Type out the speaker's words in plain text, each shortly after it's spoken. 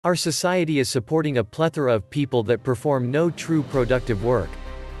Our society is supporting a plethora of people that perform no true productive work.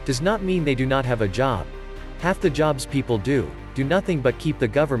 Does not mean they do not have a job. Half the jobs people do nothing but keep the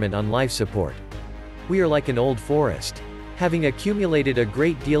government on life support. We are like an old forest. Having accumulated a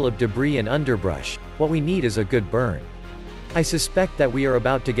great deal of debris and underbrush, what we need is a good burn. I suspect that we are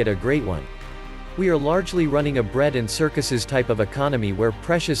about to get a great one. We are largely running a bread and circuses type of economy where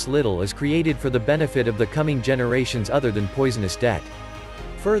precious little is created for the benefit of the coming generations other than poisonous debt.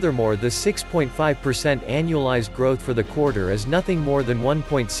 Furthermore, the 6.5% annualized growth for the quarter is nothing more than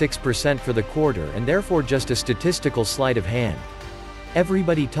 1.6% for the quarter and therefore just a statistical sleight of hand.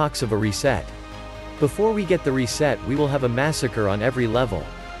 Everybody talks of a reset. Before we get the reset, we will have a massacre on every level.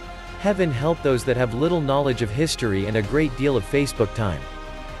 Heaven help those that have little knowledge of history and a great deal of Facebook time.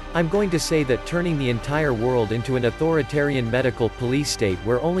 I'm going to say that turning the entire world into an authoritarian medical police state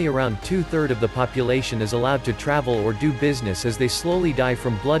where only around 2/3 of the population is allowed to travel or do business as they slowly die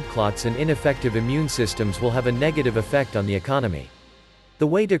from blood clots and ineffective immune systems will have a negative effect on the economy. The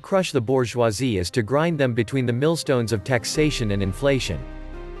way to crush the bourgeoisie is to grind them between the millstones of taxation and inflation.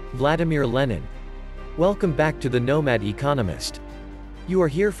 Vladimir Lenin. Welcome back to the Nomad Economist. You are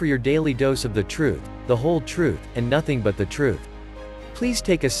here for your daily dose of the truth, the whole truth, and nothing but the truth. Please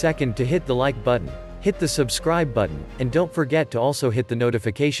take a second to hit the like button, hit the subscribe button, and don't forget to also hit the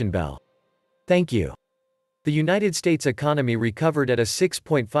notification bell. Thank you. The United States economy recovered at a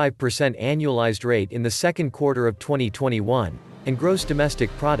 6.5% annualized rate in the second quarter of 2021, and gross domestic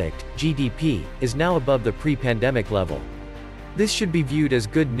product, GDP, is now above the pre-pandemic level. This should be viewed as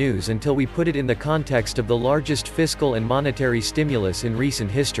good news until we put it in the context of the largest fiscal and monetary stimulus in recent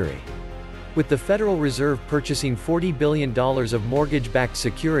history. With the Federal Reserve purchasing $40 billion of mortgage-backed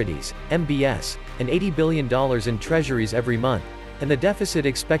securities, MBS, and $80 billion in treasuries every month, and the deficit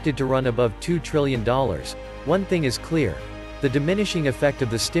expected to run above $2 trillion, one thing is clear: the diminishing effect of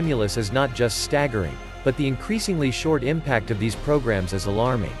the stimulus is not just staggering, but the increasingly short impact of these programs is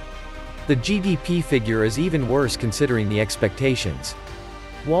alarming. The GDP figure is even worse considering the expectations.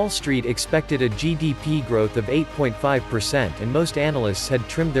 Wall Street expected a GDP growth of 8.5% and most analysts had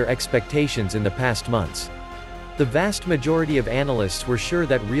trimmed their expectations in the past months. The vast majority of analysts were sure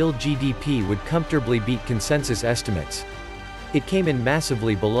that real GDP would comfortably beat consensus estimates. It came in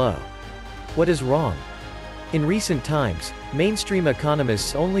massively below. What is wrong? In recent times, mainstream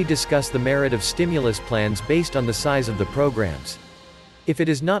economists only discuss the merit of stimulus plans based on the size of the programs. If it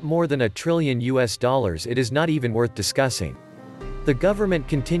is not more than $1 trillion, it is not even worth discussing. The government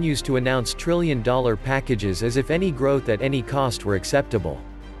continues to announce trillion-dollar packages as if any growth at any cost were acceptable.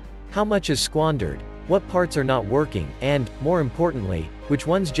 How much is squandered? What parts are not working? And, more importantly, which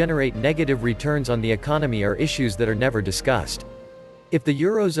ones generate negative returns on the economy are issues that are never discussed. If the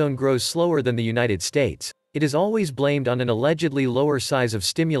Eurozone grows slower than the United States, it is always blamed on an allegedly lower size of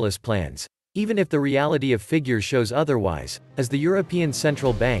stimulus plans, even if the reality of figures shows otherwise, as the European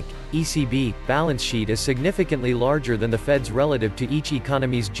Central Bank, ECB, balance sheet is significantly larger than the Fed's relative to each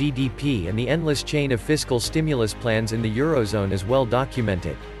economy's GDP, and the endless chain of fiscal stimulus plans in the Eurozone is well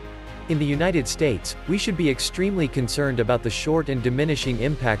documented. In the United States, we should be extremely concerned about the short and diminishing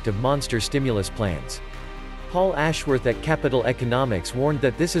impact of monster stimulus plans. Paul Ashworth at Capital Economics warned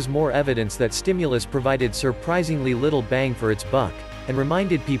that this is more evidence that stimulus provided surprisingly little bang for its buck, and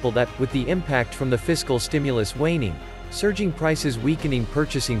reminded people that, with the impact from the fiscal stimulus waning, surging prices weakening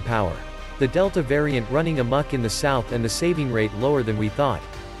purchasing power, the Delta variant running amok in the South and the saving rate lower than we thought,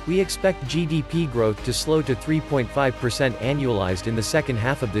 we expect GDP growth to slow to 3.5% annualized in the second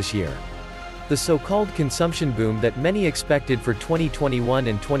half of this year. The so-called consumption boom that many expected for 2021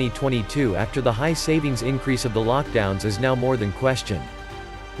 and 2022 after the high savings increase of the lockdowns is now more than questioned.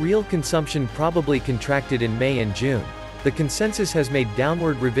 Real consumption probably contracted in May and June. The consensus has made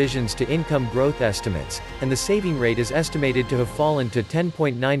downward revisions to income growth estimates, and the saving rate is estimated to have fallen to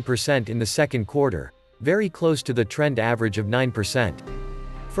 10.9% in the second quarter, very close to the trend average of 9%.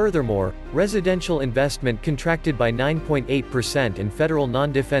 Furthermore, residential investment contracted by 9.8% and federal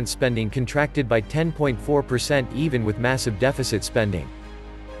non-defense spending contracted by 10.4% even with massive deficit spending.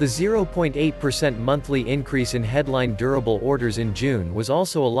 The 0.8% monthly increase in headline durable orders in June was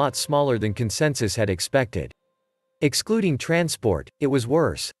also a lot smaller than consensus had expected. Excluding transport, it was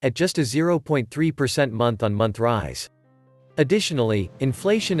worse, at just a 0.3% month-on-month rise. Additionally,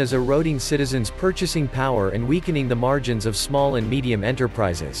 inflation is eroding citizens' purchasing power and weakening the margins of small and medium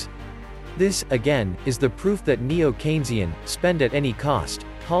enterprises. This, again, is the proof that neo-Keynesian, spend at any cost,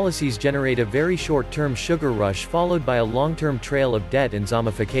 policies generate a very short-term sugar rush followed by a long-term trail of debt and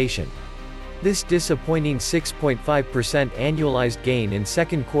zombification. This disappointing 6.5% annualized gain in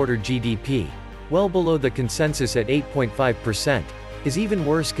second quarter GDP, well below the consensus at 8.5%, is even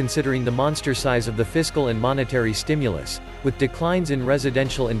worse considering the monster size of the fiscal and monetary stimulus, with declines in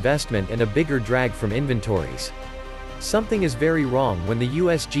residential investment and a bigger drag from inventories. Something is very wrong when the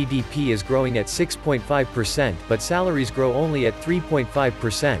US GDP is growing at 6.5% but salaries grow only at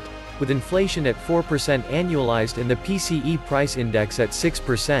 3.5%, with inflation at 4% annualized and the PCE price index at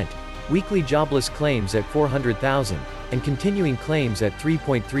 6%, weekly jobless claims at 400,000, and continuing claims at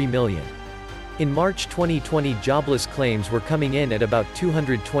 3.3 million. In March 2020, jobless claims were coming in at about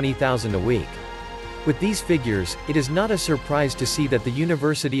 220,000 a week. With these figures, it is not a surprise to see that the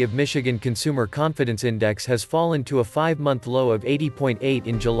University of Michigan Consumer Confidence Index has fallen to a 5-month low of 80.8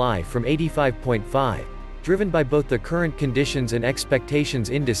 in July from 85.5, driven by both the current conditions and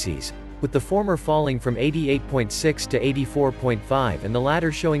expectations indices, with the former falling from 88.6 to 84.5 and the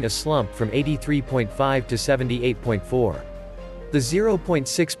latter showing a slump from 83.5 to 78.4. The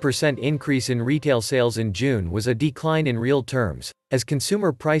 0.6% increase in retail sales in June was a decline in real terms, as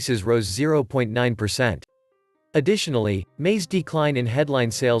consumer prices rose 0.9%. Additionally, May's decline in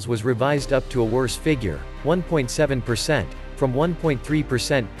headline sales was revised up to a worse figure, 1.7%, from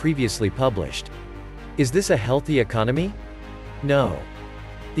 1.3% previously published. Is this a healthy economy? No.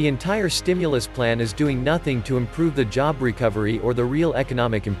 The entire stimulus plan is doing nothing to improve the job recovery or the real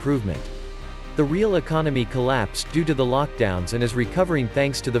economic improvement. The real economy collapsed due to the lockdowns and is recovering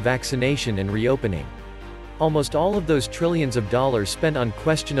thanks to the vaccination and reopening. Almost all of those trillions of dollars spent on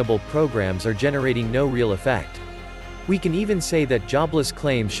questionable programs are generating no real effect. We can even say that jobless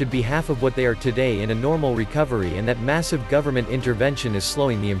claims should be half of what they are today in a normal recovery and that massive government intervention is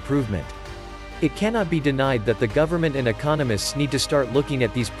slowing the improvement. It cannot be denied that the government and economists need to start looking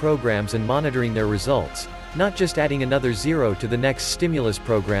at these programs and monitoring their results, not just adding another zero to the next stimulus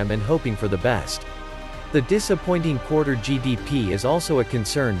program and hoping for the best. The disappointing quarter GDP is also a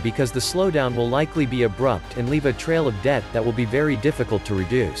concern because the slowdown will likely be abrupt and leave a trail of debt that will be very difficult to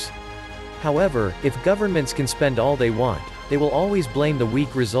reduce. However, if governments can spend all they want, they will always blame the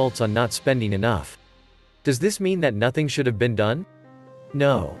weak results on not spending enough. Does this mean that nothing should have been done?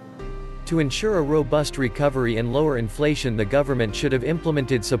 No. To ensure a robust recovery and lower inflation, the government should have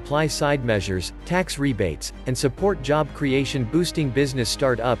implemented supply-side measures, tax rebates, and support job creation, boosting business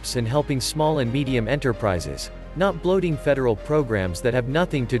start-ups and helping small and medium enterprises, not bloating federal programs that have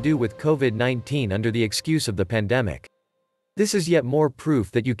nothing to do with COVID-19 under the excuse of the pandemic. This is yet more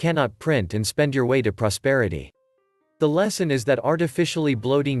proof that you cannot print and spend your way to prosperity. The lesson is that artificially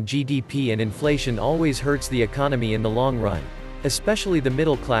bloating GDP and inflation always hurts the economy in the long run, especially the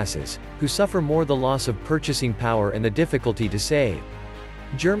middle classes, who suffer more the loss of purchasing power and the difficulty to save.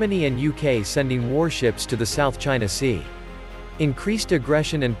 Germany and UK sending warships to the South China Sea. Increased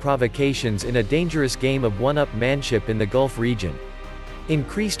aggression and provocations in a dangerous game of one-upmanship in the Gulf region.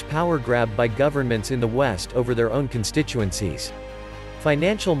 Increased power grab by governments in the West over their own constituencies.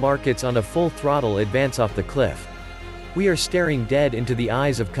 Financial markets on a full throttle advance off the cliff. We are staring dead into the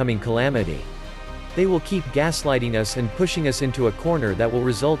eyes of coming calamity. They will keep gaslighting us and pushing us into a corner that will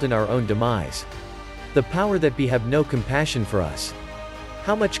result in our own demise. The power that be have no compassion for us.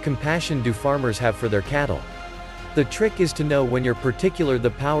 How much compassion do farmers have for their cattle? The trick is to know when you're particular. The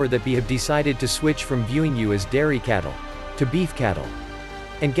power that be have decided to switch from viewing you as dairy cattle to beef cattle.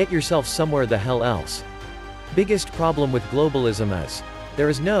 And get yourself somewhere the hell else. Biggest problem with globalism is, there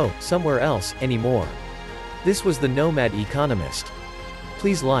is no somewhere else anymore. This was the Nomad Economist.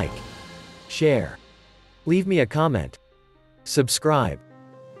 Please like, share, leave me a comment, subscribe.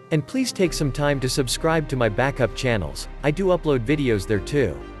 And please take some time to subscribe to my backup channels. I do upload videos there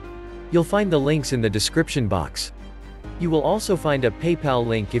too. You'll find the links in the description box. You will also find a PayPal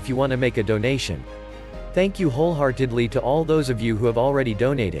link if you want to make a donation. Thank you wholeheartedly to all those of you who have already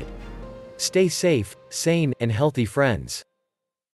donated. Stay safe, sane, and healthy, friends.